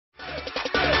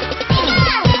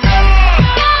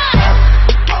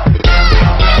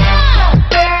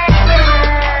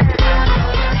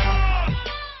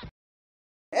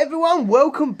everyone,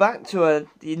 welcome back to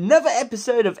another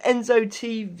episode of Enzo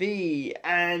TV,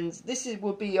 and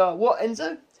will be our, what,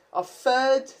 Enzo? Our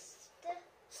third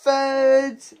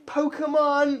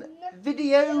Pokemon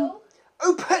video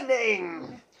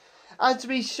opening. As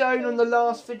we shown on the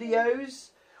last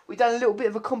videos, we done a little bit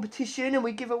of a competition and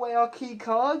we give away our key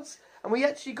cards, and we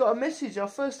actually got a message, our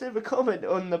first ever comment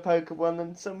on the Pokemon,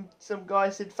 and some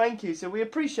guy said thank you, so we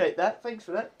appreciate that. Thanks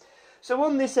for that. So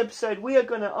on this episode, we are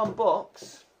going to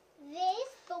unbox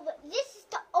this is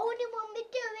the only one we're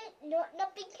doing,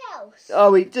 nothing else.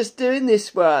 Oh, we're just doing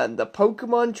this one, the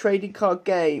Pokemon trading card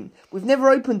game. We've never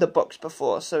opened a box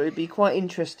before, so it'd be quite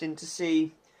interesting to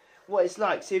see what it's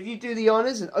like. So if you do the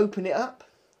honours and open it up.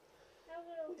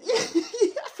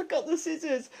 I forgot the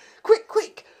scissors.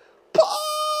 Quick.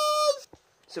 Pause!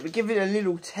 So we give it a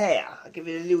little tear. So give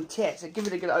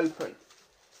it a good open.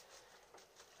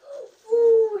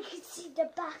 Ooh, we can see the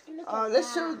back. Look at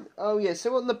that. Oh yeah,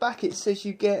 so on the back it says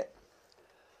you get,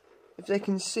 if they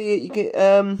can see it, you get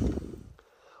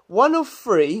 1 of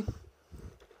 3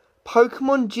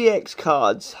 Pokemon GX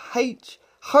cards,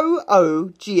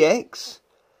 Ho-Oh GX,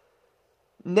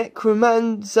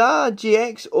 Necromancer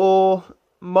GX, or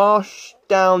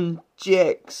Marshdown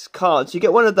GX cards. You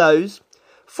get one of those,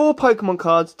 4 Pokemon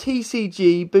cards,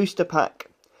 TCG booster pack,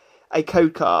 a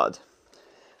code card.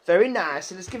 Very nice.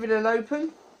 So let's give it an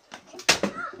open.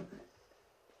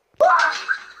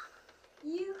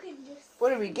 You can just.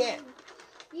 What do we get?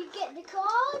 You get the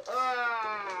card.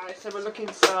 So we'll look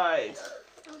inside.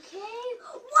 Okay.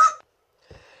 What?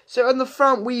 So on the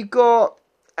front we got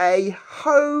a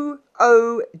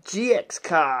Ho-Oh GX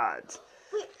card.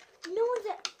 Wait, no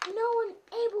one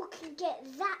able can get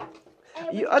that.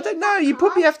 I don't know. You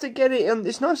probably have to get it on.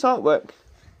 It's nice artwork.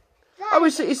 Oh,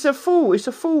 it's a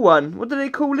full one. What do they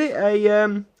call it?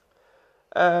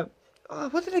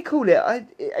 What do they call it?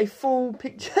 A full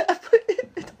picture.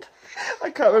 I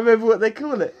can't remember what they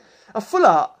call it. A full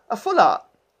art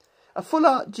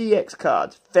GX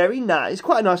card. Very nice. It's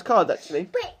quite a nice card actually.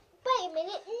 Wait a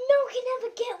minute. No one can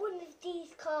ever get one of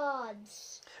these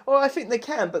cards. Well, I think they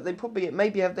can, but they probably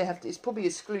it's probably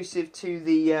exclusive to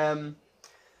the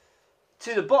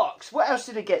box. What else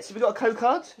did it get? So we got a code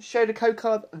card. Show the code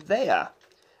card there.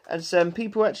 And some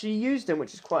people actually used them,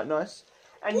 which is quite nice.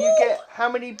 And you get how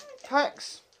many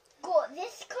packs? Got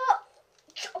this card.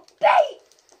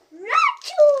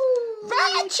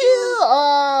 Raichu!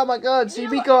 Oh my god. So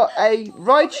we got a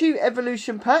Raichu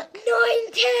Evolution pack.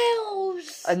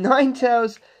 Ninetales! A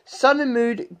Ninetales Sun and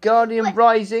Moon Guardian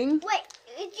Rising. Wait,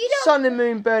 Sun and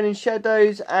Moon Burning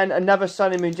Shadows, and another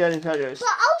Sun and Moon Burning Shadows.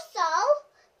 But also,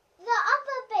 the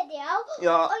other video,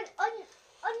 on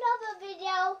another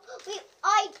video,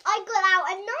 I got out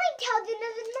a Ninetales,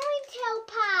 another Ninetale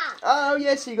pack. Oh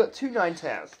yeah, so you got 2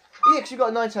 Ninetales. Yeah, because you got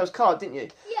a Ninetales card, didn't you?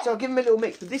 Yeah. So I'll give them a little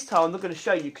mix, but this time I'm not going to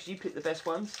show you because you picked the best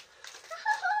ones.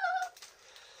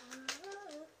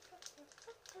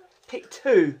 Pick 2.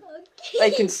 Okay. They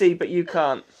can see, but you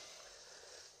can't.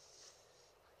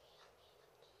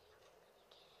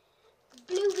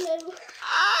 Blue.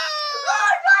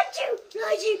 Oh,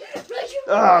 Raichu!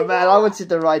 Oh man, I wanted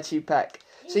the Raichu pack.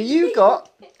 So you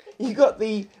got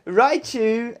the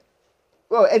Raichu,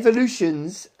 well,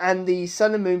 Evolutions and the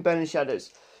Sun and Moon Burning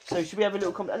Shadows. So should we have a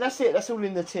little comment? And that's it. That's all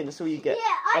in the tin. That's all you get.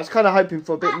 Yeah, I was kind of hoping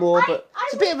for a bit more, but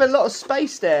it's a bit of a lot of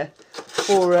space there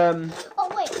for Oh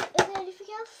wait, is there anything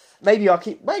else? Maybe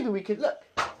we could look.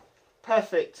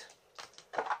 Perfect.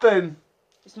 Boom.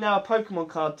 It's now a Pokemon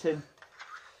card tin.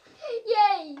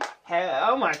 Yay!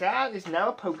 Oh my god, it's now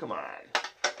a Pokemon.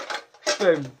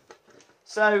 Boom.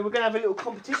 So we're going to have a little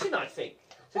competition, I think.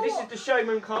 So this is the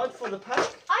showman card for the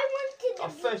pack. I wanted our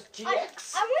first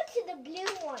GX. I wanted the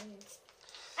blue ones.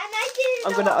 And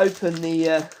I'm going to open the...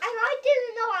 And I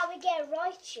didn't know how we get a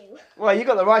Raichu. Well, you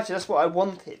got the Raichu, that's what I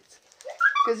wanted.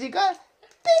 Because you got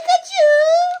Pikachu!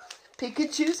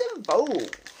 Pikachu's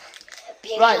involved.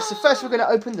 Right, so first we're going to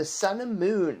open the Sun and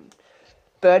Moon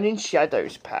Burning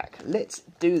Shadows pack. Let's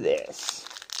do this.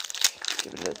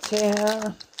 Give it a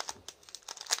tear.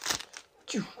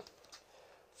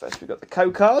 First we got the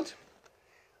code card.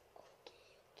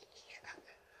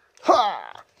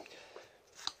 Ha!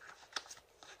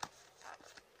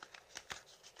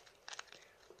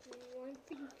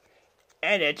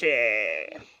 Energy.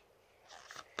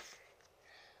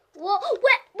 Well,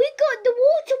 we got the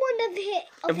water one over here.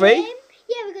 Have we?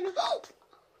 Yeah, we're gonna.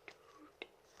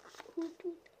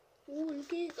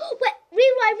 Wait,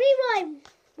 rewind.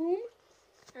 Boom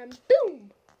and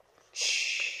boom.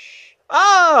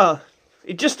 Ah,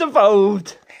 it just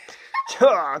evolved.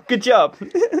 Good job.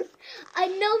 I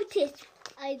noticed.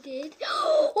 I did.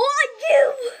 Oh, I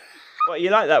do. What, you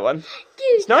like that one? Dude,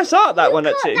 it's nice art, that one,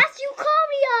 actually. That's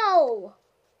Lucario.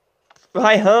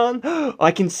 Right, Han.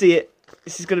 I can see it.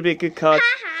 This is going to be a good card.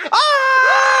 Ah!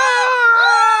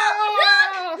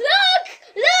 Oh,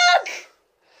 look!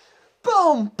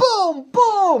 Boom, boom,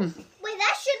 boom. Wait,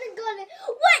 that should have gone in.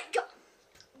 Wait,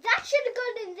 that should have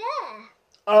gone in there.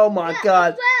 Oh my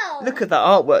God. Well. Look at that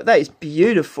artwork. That is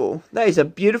beautiful. That is a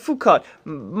beautiful card.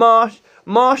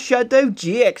 Marshadow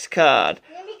GX card.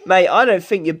 Mate, I don't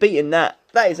think you're beating that.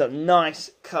 That is a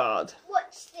nice card.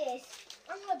 What's this?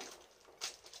 I'm gonna...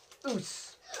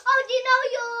 Oops. Oh, do you know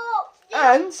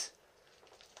your... And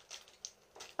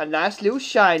a nice little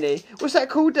shiny. What's that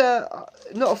called?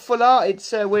 Not a full art.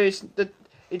 It's where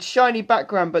it's shiny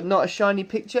background but not a shiny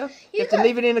picture. You have to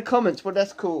leave it in the comments what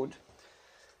that's called.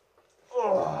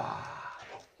 Oh,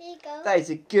 here you go. that is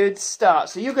a good start.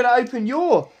 So you're going to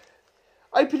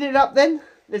open it up then.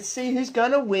 Let's see who's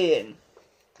going to win.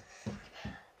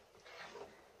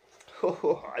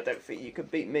 Oh, I don't think you can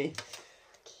beat me.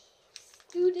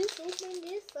 Do this, open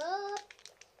this up.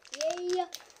 Yeah.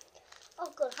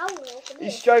 Oh God, how will I open You're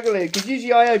this? struggling because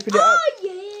usually I open it up. Oh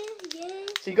yeah.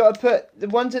 So you got to put the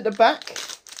ones at the back.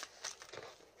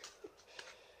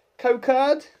 Code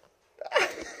card.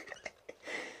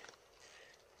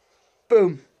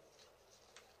 Boom.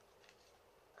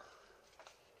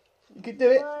 You can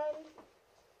do it. 1,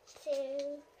 2,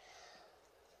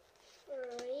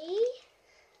 3.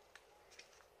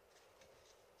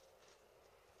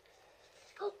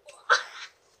 Oh!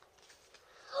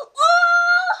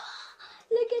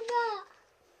 Look at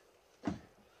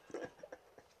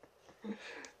that.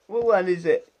 What one is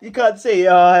it? You can't see.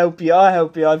 Oh, I'll help you.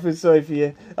 I feel sorry for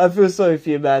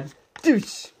you. Man.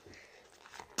 Douche.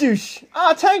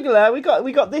 Ah, Tangela. We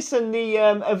got this in the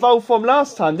Evolve form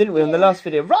last time, didn't we? On the last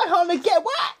video. Right, Harley, get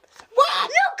what?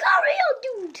 Lucario,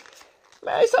 dude.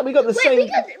 Man, it's like we got the same. We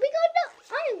got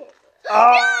no.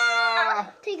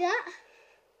 Ah! Take that.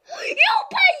 You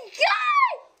pay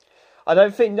guy. I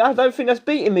don't think that's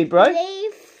beating me, bro.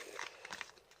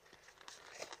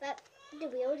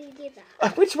 We already did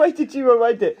that. Which way did you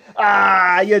write it?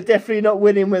 Ah, you're definitely not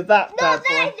winning with that. No,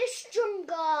 that's the strong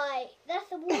guy. That's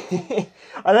the water.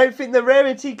 I don't think the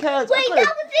rarity counts. Wait, that was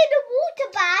in the water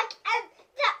bag, and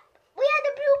that we had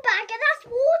a blue bag, and that's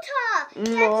water.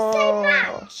 That's the same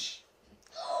match.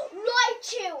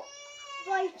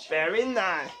 Raichu. Very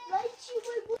nice.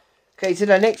 Raichu. Okay, so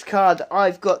the next card,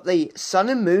 I've got the Sun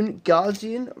and Moon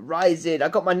Guardian Rising. I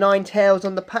got my 9 tails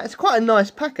on the pack. It's quite a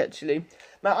nice pack, actually.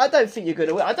 Man, I don't think you're going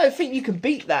to win. I don't think you can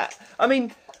beat that. I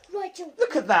mean,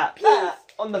 look at that. That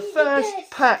on the first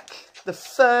pack. The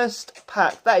first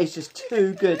pack. That is just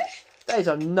too good. That is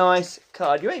a nice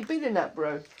card. You ain't beating that,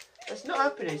 bro. That's not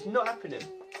happening. It's not happening.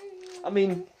 I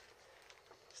mean,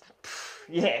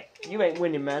 yeah, you ain't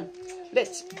winning, man.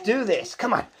 Let's do this.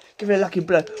 Come on. Give it a lucky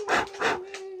blow.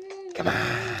 Come on.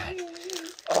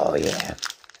 Oh, yeah.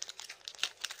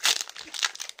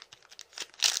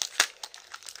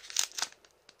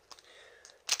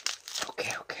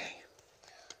 Okay.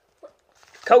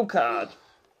 Cold card.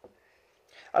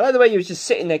 I like the way you was just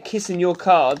sitting there kissing your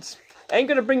cards. Ain't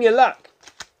going to bring you luck.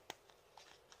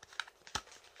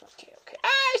 Okay.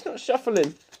 Ah, it's not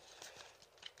shuffling.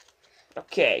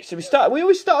 Okay, so we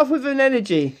always start off with an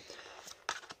energy.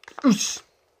 Oosh.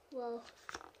 Well,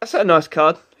 that's a nice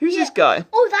card. Who's this guy?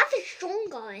 Oh, that's a strong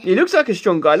guy. He looks like a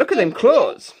strong guy. Look at them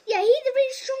claws. Yeah, he's a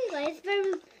really strong guy. He's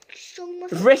very strong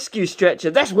muscle. Rescue stretcher.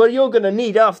 That's what you're going to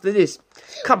need after this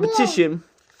competition.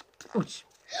 Oosh.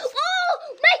 Oh,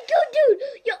 my dude.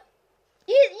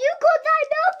 You got that in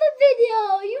the other video.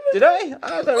 Did I?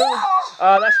 I don't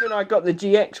know. That's when I got the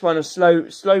GX one of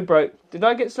Slow Bro. Did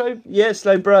I get Slow? Yeah,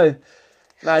 Slow Bro.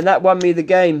 Man, that won me the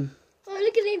game. Oh,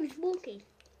 look at him. He's walking.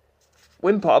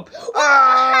 Wimpop.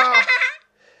 Ah!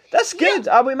 That's good.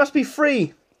 Yeah. It must be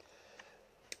free.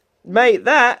 Mate,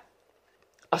 that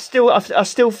I still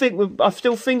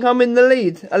think I'm in the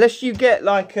lead. Unless you get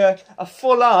like a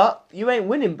full art, you ain't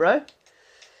winning, bro.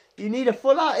 You need a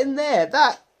full art in there.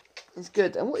 That is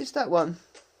good. And what is that one?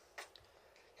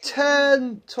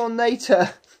 Tornado.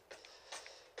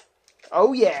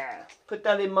 Oh yeah. Put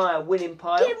that in my winning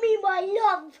pile. Give me my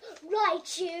love,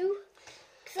 Raichu.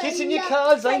 Kissing your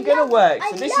cards ain't gonna work.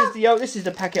 So this is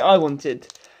the packet I wanted.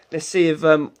 Let's see if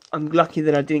I'm lucky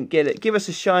that I didn't get it. Give us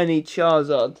a shiny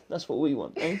Charizard. That's what we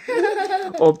want, eh?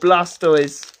 Or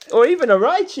Blastoise. Or even a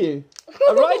Raichu.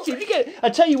 A Raichu. If you get, I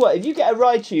tell you what, if you get a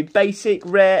Raichu, basic,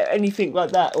 rare, anything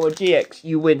like that, or a GX,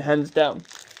 you win hands down.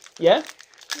 Yeah?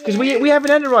 Because we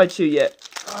haven't had a Raichu yet.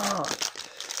 Oh.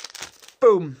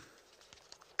 Boom.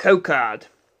 Code card.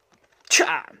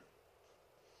 Cha.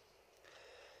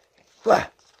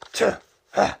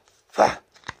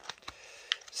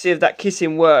 See if that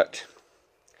kissing worked.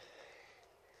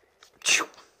 Oh,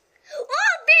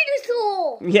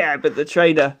 Venusaur! Yeah, but the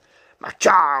trainer.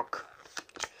 Machop!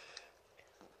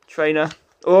 Trainer.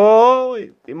 Oh,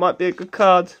 it might be a good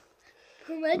card.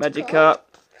 Magikarp.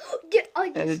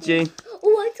 Energy.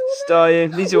 Oh, I saw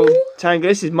Staryu. These are all Tango.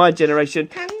 This is my generation.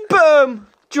 Boom!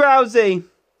 Drowsy.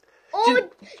 Oh,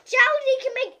 Drowsy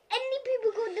can make any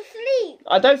people go to sleep.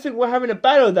 I don't think we're having a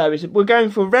battle though. We're going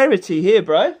for rarity here,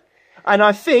 bro. And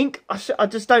I think, I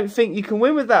just don't think you can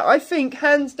win with that. I think,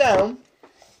 hands down,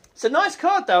 it's a nice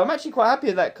card though. I'm actually quite happy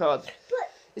with that card.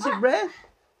 But Is it rare?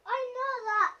 I know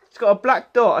that. It's got a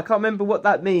black dot. I can't remember what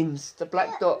that means. The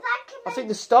black dot. I think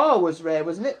the star was rare,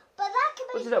 wasn't it? But that can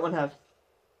What did that one have?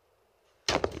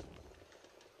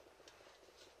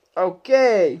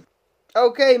 Okay.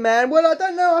 Okay, man. Well, I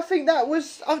don't know. I think that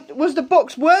was the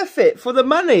box worth it for the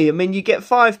money? I mean, you get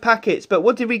 5 packets, but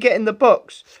what did we get in the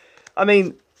box? I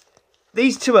mean,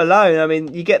 these two alone, I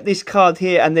mean, you get this card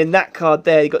here and then that card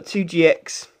there. You got 2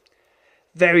 GX.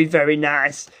 Very, very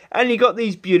nice. And you got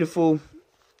these beautiful,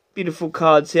 beautiful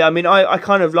cards here. I mean, I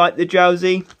kind of like the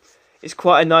Drowsy. It's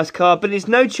quite a nice card, but it's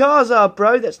no Charizard,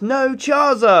 bro. That's no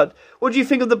Charizard. What do you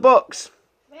think of the box?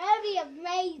 Very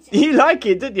amazing. You like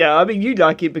it, didn't you? I mean, you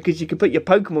like it because you can put your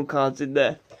Pokemon cards in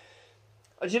there.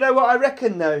 Do you know what I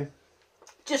reckon, though?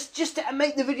 Just to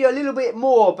make the video a little bit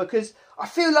more, because I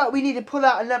feel like we need to pull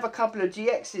out another couple of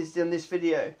GXs in this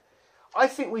video. I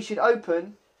think we should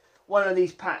open one of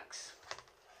these packs.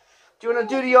 Do you want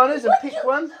to do the honours and pick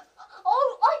one?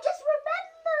 Oh, I just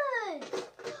remembered.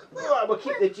 Right, we'll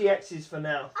keep the GXs for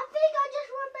now. I think I just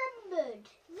remembered.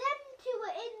 Them two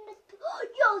were in the...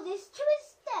 Yo, there's 2 a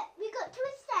step. We got 2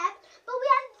 a step, but we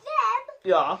had them.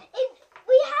 Yeah.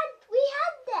 We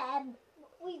had them.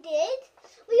 We did.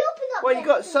 We opened up. Well, you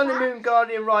got Sun and Moon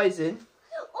Guardian Rising.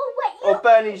 Oh wait. Or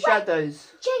Burning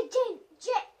Shadows. Jay,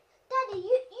 Daddy,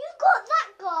 you got that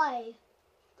guy.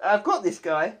 I've got this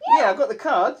guy. Yeah, I've got the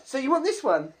card. So you want this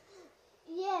one?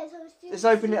 Yeah, so let's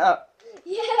open it up.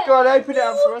 Yeah. Go on, open it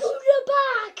up for us. To the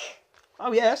back.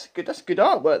 Oh yeah, that's good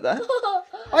artwork there.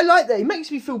 I like that. It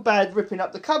makes me feel bad ripping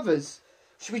up the covers.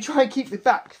 Should we try and keep the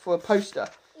back for a poster?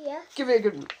 Yeah. Give it a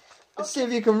good... Let's see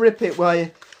if you can rip it while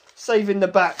you're saving the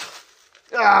back.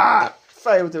 Ah!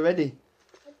 Failed already.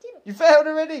 You failed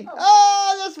already? Oh.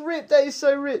 Ah, that's ripped. That is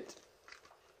so ripped.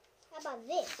 How about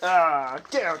this? Ah,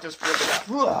 get out, just rip it up.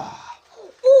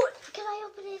 Oh, can I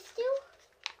open it still?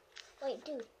 Wait,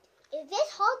 dude. Is this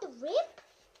hard to rip?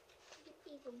 Can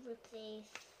you even rip these?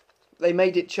 They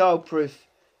made it childproof.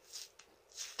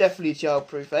 Definitely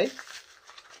childproof, eh?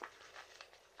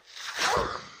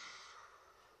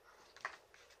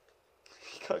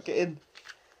 You can't get in.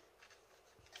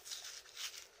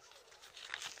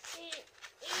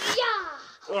 Yeah.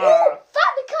 Ah.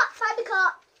 Find the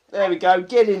cut. There we go.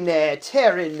 Get in there.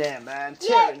 Tear in there, man.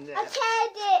 Tear in there. I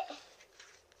teared it.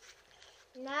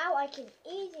 Now I can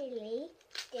easily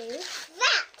do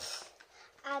that.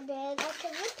 And then I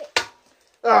can rip it.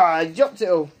 Ah, I dropped it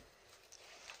all.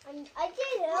 And I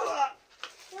did it.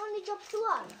 You only dropped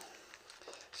 1.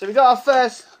 So we got our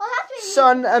first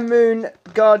Sun and Moon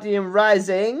Guardian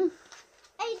Rising.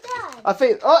 Hey, Dad. I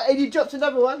think... Oh, and you dropped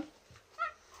another one.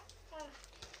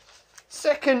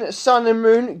 Second Sun and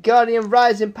Moon Guardian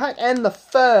Rising pack. And the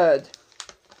third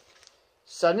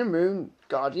Sun and Moon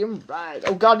Guardian Rising.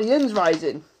 Oh, Guardians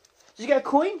Rising. Did you get a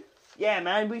coin? Yeah,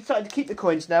 man. We've started to keep the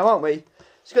coins now, aren't we?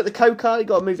 So you've got the code card. You've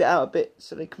got to move it out a bit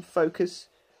so they can focus.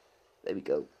 There we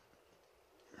go.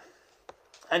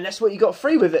 And that's what you got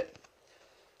free with it.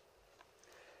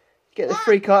 Get the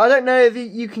free card. I don't know if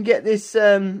you can get this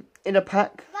in a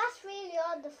pack. That's really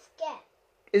hard to get.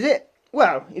 Is it?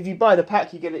 Well, if you buy the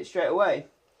pack, you get it straight away.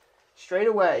 Straight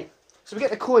away. So we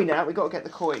get the coin out. We've got to get the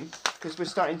coin. Because we're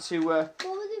starting to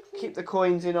keep the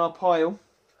coins in our pile.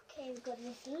 Okay, we've got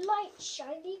this light,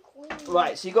 shiny coin.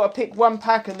 Right, so you've got to pick one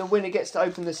pack and the winner gets to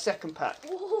open the second pack.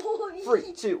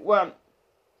 3, 2, 1.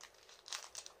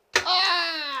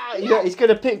 Ah! Yeah, he's going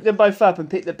to pick them both up and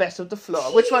pick the best of the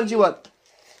floor. Which one do you want?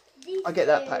 I'll get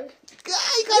that pack.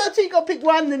 You got to pick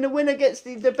one, then the winner gets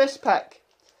the best pack.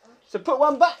 So put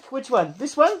one back. Which one?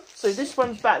 This one? So this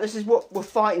one's back. This is what we're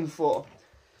fighting for.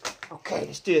 Okay,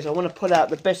 let's do this. I want to pull out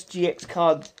the best GX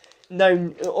cards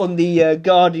known on the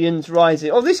Guardians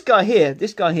Rising. Oh, this guy here.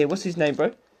 What's his name,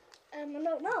 bro? I don't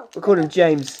know. We'll call him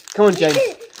James. Come on, James.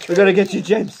 We've got to get you,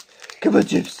 James. Come on,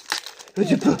 James. Let's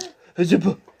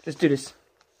do this.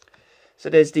 So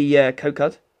there's the code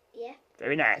card. Yeah.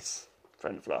 Very nice.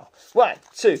 Front floor. 1,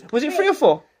 2. Was it 3 or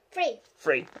 4? 3.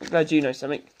 3. I'm glad you know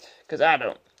something. Because I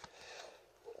don't.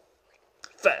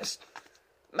 First.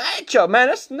 Macho, man.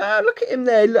 Look at him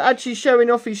there. Actually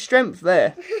showing off his strength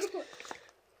there.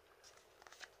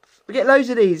 We get loads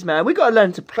of these, man. We got to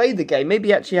learn to play the game.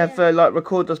 Maybe actually have like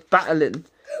record us battling.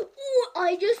 Oh,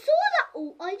 I just saw that.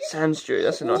 Oh, Sandstrew,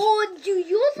 that's a nice. Oh, do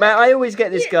you? Man, I always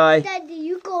get this guy. Daddy,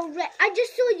 you got red. I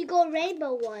just saw you got a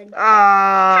rainbow one.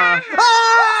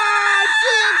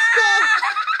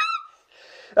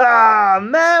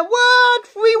 Man, what?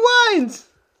 Rewind.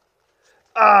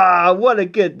 What a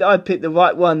good. I picked the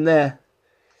right one there.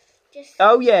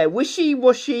 Oh yeah, Wishy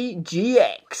Washy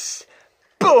GX.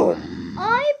 Boom.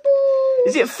 Eyeball.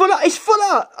 Is it full art? It's full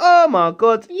art. Oh my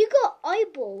god. You got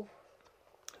eyeball.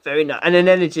 Very nice. And an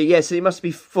energy. Yeah, so it must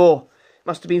be 4.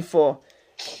 Must have been 4.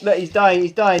 Look, he's dying.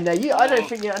 He's dying now. I don't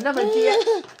think another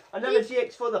GX. Another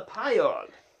GX for the pile.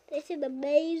 This is an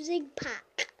amazing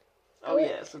pack. Oh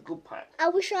yeah, it's a good pack. I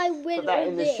wish I win. Put that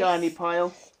in the shiny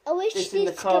pile. I wish this in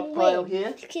the card pile here.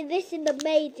 Okay, this is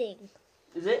amazing.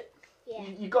 Is it? Yeah.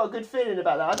 You got a good feeling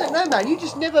about that. I don't know, man. You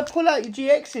just never pull out your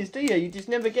GXs, do you? You just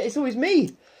never get. It's always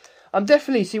me. I'm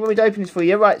definitely. See, when we open this for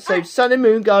you, right? So Sun and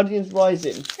Moon, Guardians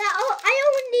Rising. I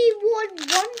only won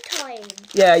one time.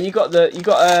 Yeah, you got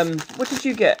what did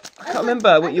you get? I can't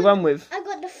remember what you won with. I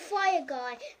got the fire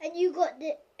guy, and you got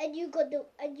the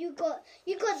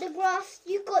grass.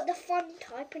 You got the fun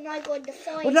type, and I got the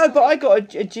fire. Well, no, but I got a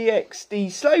GX, the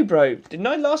Slowbro. Didn't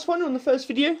I last one on the first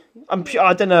video?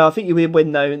 I don't know. I think you would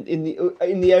win though in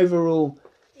the overall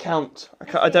count.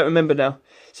 I don't remember now.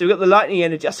 So we've got the lightning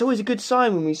energy. That's always a good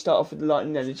sign when we start off with the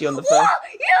lightning energy on the first.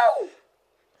 You!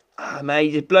 Man,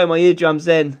 you just blow my eardrums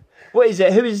then. What is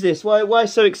it? Who is this? Why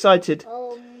so excited?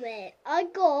 Oh, mate. I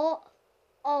got...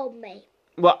 Oh, mate.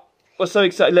 What? What's so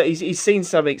excited? Look, he's seen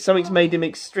something. Something's made him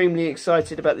extremely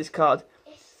excited about this card.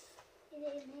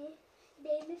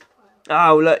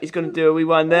 Oh, look, he's going to do a wee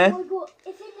one there. Oh, my God.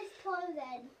 It's in this pile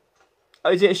then.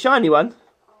 Oh, is it a shiny one?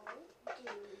 Oh,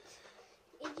 dude.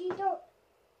 If you don't...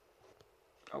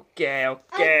 Okay.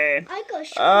 I got a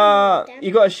shiny one.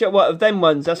 You got a shot. What of them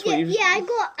ones? That's what you. Yeah,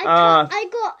 I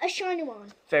got a shiny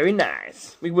one. Very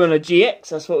nice. We want a GX.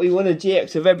 That's what we want, a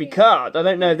GX of every card. I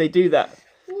don't know if they do that.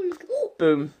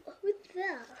 Boom. What's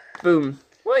that? Boom.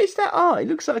 What is that? It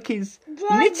looks like he's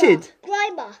knitted.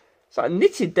 Grimer. It's like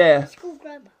knitted there. It's called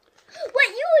Grimer. Wait,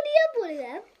 you already have one of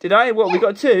them. Did I? What? Yeah. We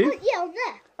got 2. Yeah, on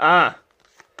there.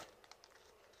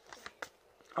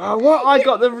 What? I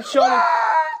got the shiny.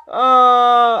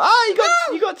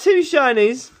 You got 2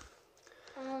 shinies.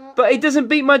 But it doesn't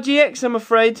beat my GX, I'm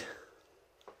afraid.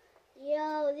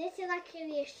 Yo, this is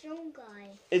actually a strong guy.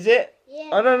 Is it? Yeah.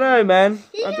 I don't know, man.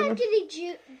 He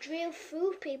actually drill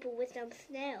through people with them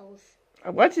snails.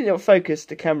 Why didn't it focus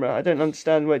the camera? I don't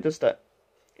understand why it does that.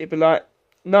 It'd be like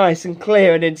nice and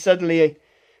clear, and then suddenly,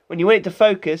 when you want it to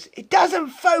focus, it doesn't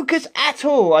focus at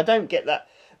all. I don't get that,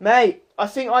 mate. I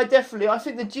think the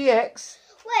GX.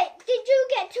 Wait, did you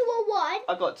get to a 1?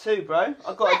 I got 2, bro.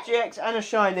 I got a GX and a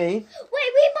shiny. Wait,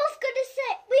 we both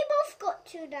got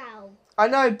 2 now. I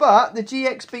know, but the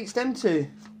GX beats them 2.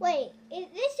 Wait, this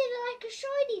is like a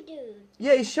shiny dude.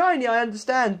 Yeah, it's shiny, I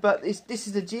understand, but this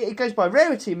is the GX. It goes by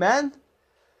rarity, man.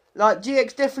 Like,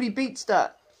 GX definitely beats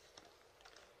that.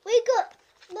 Look at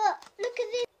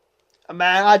this.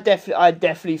 Man, I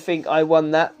definitely think I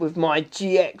won that with my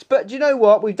GX. But do you know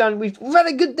what? We've had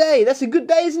a good day. That's a good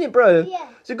day, isn't it, bro? Yeah.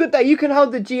 It's a good day. You can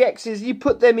hold the GXs. You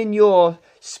put them in your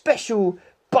special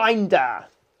binder,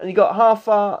 and you got half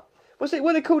art. What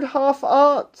are they called? Half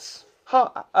arts,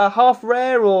 half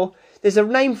rare, or there's a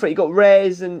name for it. You got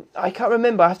rares, and I can't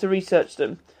remember. I have to research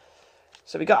them.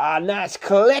 So we got our nice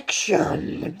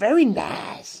collection. Very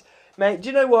nice, mate. Do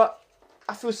you know what?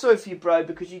 I feel sorry for you, bro,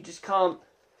 because you just can't.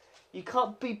 You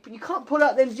can't pull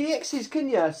out them GXs, can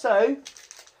you? So,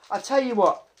 I tell you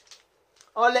what,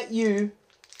 I'll let you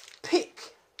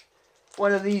pick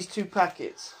one of these 2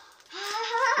 packets.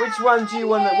 Which one do you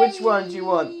want? Which one do you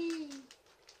want?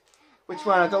 Which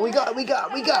one? We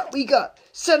got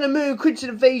Sun and Moon, Crimson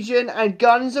Invasion, and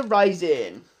Guardians of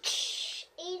Rising.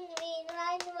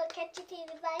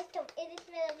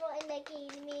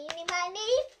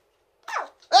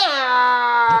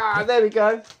 There we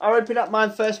go. I'll open up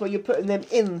mine first while you're putting them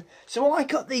in. So I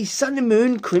got the Sun and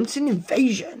Moon Crimson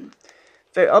Invasion.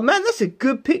 Oh man, that's a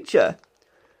good picture.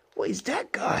 What is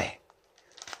that guy?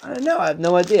 I don't know. I have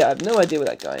no idea. I have no idea what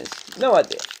that guy is. No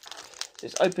idea.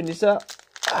 Just open this up.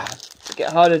 It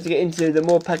gets harder to get into the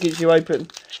more packages you open.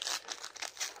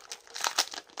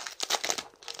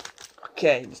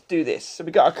 Okay, let's do this. So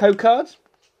we got our code cards.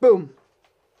 Boom.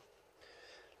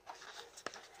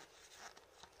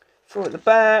 4 at the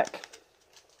back.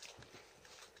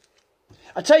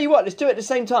 I tell you what, let's do it at the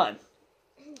same time.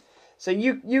 So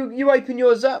you open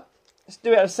yours up, Let's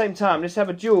do it at the same time. Let's have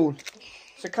a duel.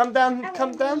 So come down,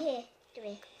 come down. Here.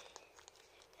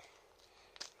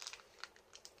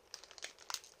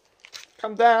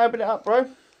 Come down, open it up, bro.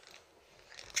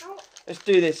 Let's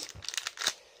do this.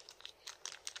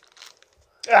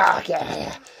 Ah,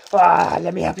 yeah. Ah,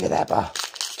 let me help you there, bro.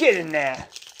 Get in there.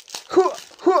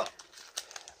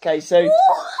 Okay, so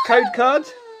code card.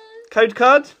 Code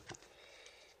card.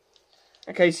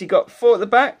 Okay, so you got 4 at the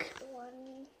back. 1,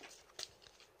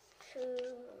 2,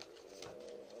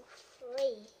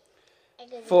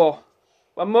 3. 4.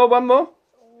 One more. One more.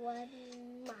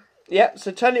 Yep,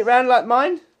 so turn it round like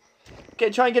mine.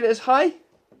 Try and get it as high.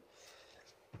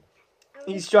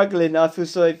 He's struggling. I feel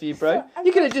sorry for you, bro.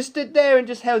 You could have just stood there and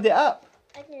just held it up.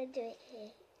 I'm going to do it here.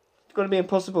 It's going to be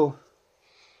impossible.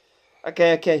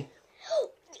 Okay. Okay,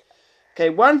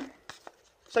 1.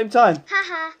 Same time.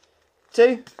 Haha.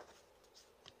 2.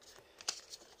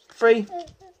 3.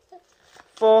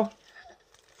 4.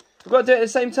 We've got to do it at the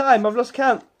same time. I've lost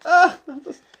count. Ah,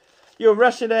 you're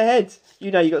rushing ahead. You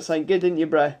know you got something good, didn't you,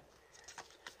 bro?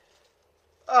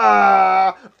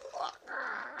 Ah,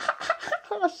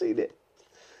 I've seen it.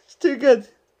 It's too good,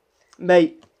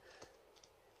 mate.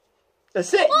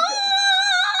 That's it.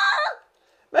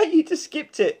 Mate, you just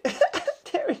skipped it.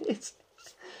 There it is.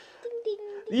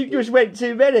 You just went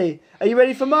too many. Are you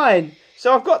ready for mine?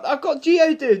 So I've got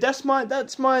Geodude. That's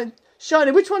my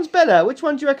shiny. Which one's better? Which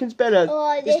one do you reckon's better?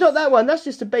 It's not that one. That's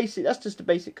just a basic. That's just a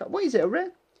basic card. What is it? A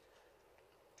rare?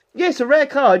 Yeah, it's a rare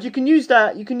card. You can use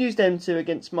that. You can use them two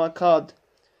against my card.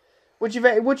 What do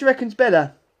you reckon's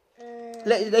better?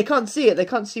 They can't see it. They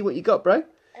can't see what you got, bro.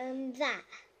 That.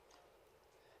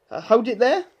 Hold it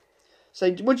there.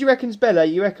 So, what do you reckon's better?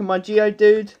 You reckon my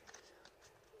Geodude?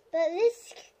 But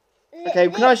this. Okay,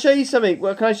 can I show you something?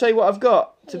 Well, can I show you what I've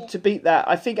got to beat that?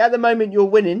 I think at the moment you're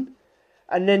winning,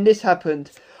 and then this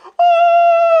happened.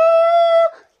 Oh,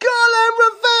 Golem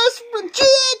reverse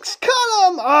GX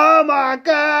column! Oh my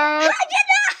god!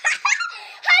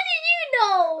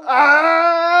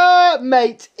 Ah,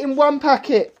 mate, in one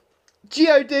packet.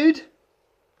 Geodude.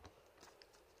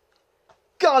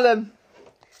 Golem.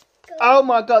 Oh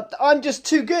my god, I'm just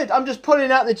too good. I'm just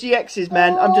pulling out the GXs,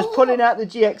 man. I'm just pulling out the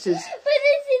GXs. But this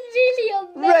is really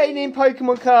amazing. Raining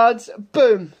Pokemon cards.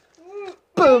 Boom.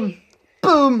 Boom.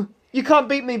 Boom. You can't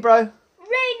beat me, bro. Rain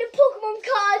of Pokemon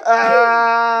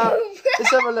cards.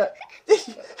 Let's have a look.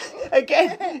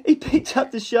 Again, he picked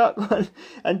up the shark one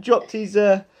and dropped his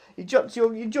you dropped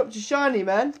your shiny,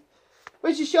 man.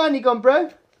 Where's your shiny gone, bro?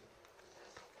 Do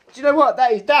you know what?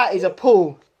 That is a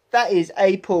pull. That is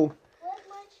a pull. Where's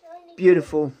my shiny?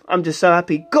 Beautiful. I'm just so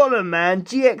happy. Golem, man.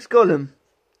 GX Golem.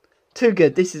 Too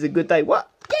good. This is a good day. What?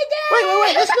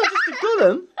 Wait. That's not just a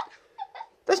Golem.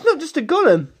 That's not just a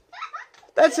Golem.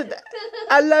 That's a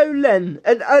Alolan.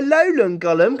 An Alolan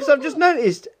Golem. Because I've just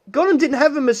noticed. Golem didn't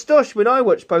have a moustache when I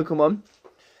watched Pokemon.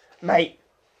 Mate.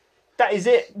 That is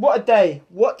it. What a day.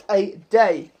 What a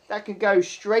day. That can go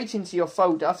straight into your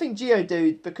folder. I think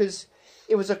Geodude, because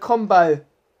it was a combo,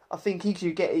 I think he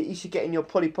should get in your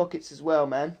Polly Pockets as well,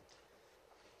 man.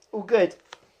 All good.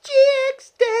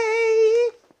 GX Day.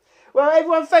 Well,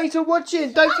 everyone, thanks for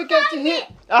watching. Don't forget to hit...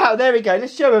 Oh, there we go.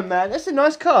 Let's show him, man. That's a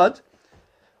nice card.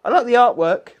 I like the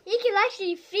artwork. You can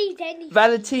actually freeze anything.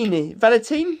 Valetini.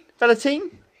 Valentine?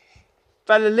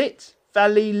 Valilit.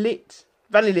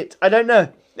 I don't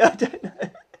know.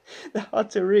 They're hard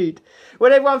to read.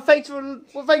 Well, everyone, thanks for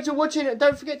watching.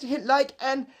 Don't forget to hit like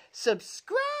and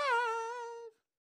subscribe.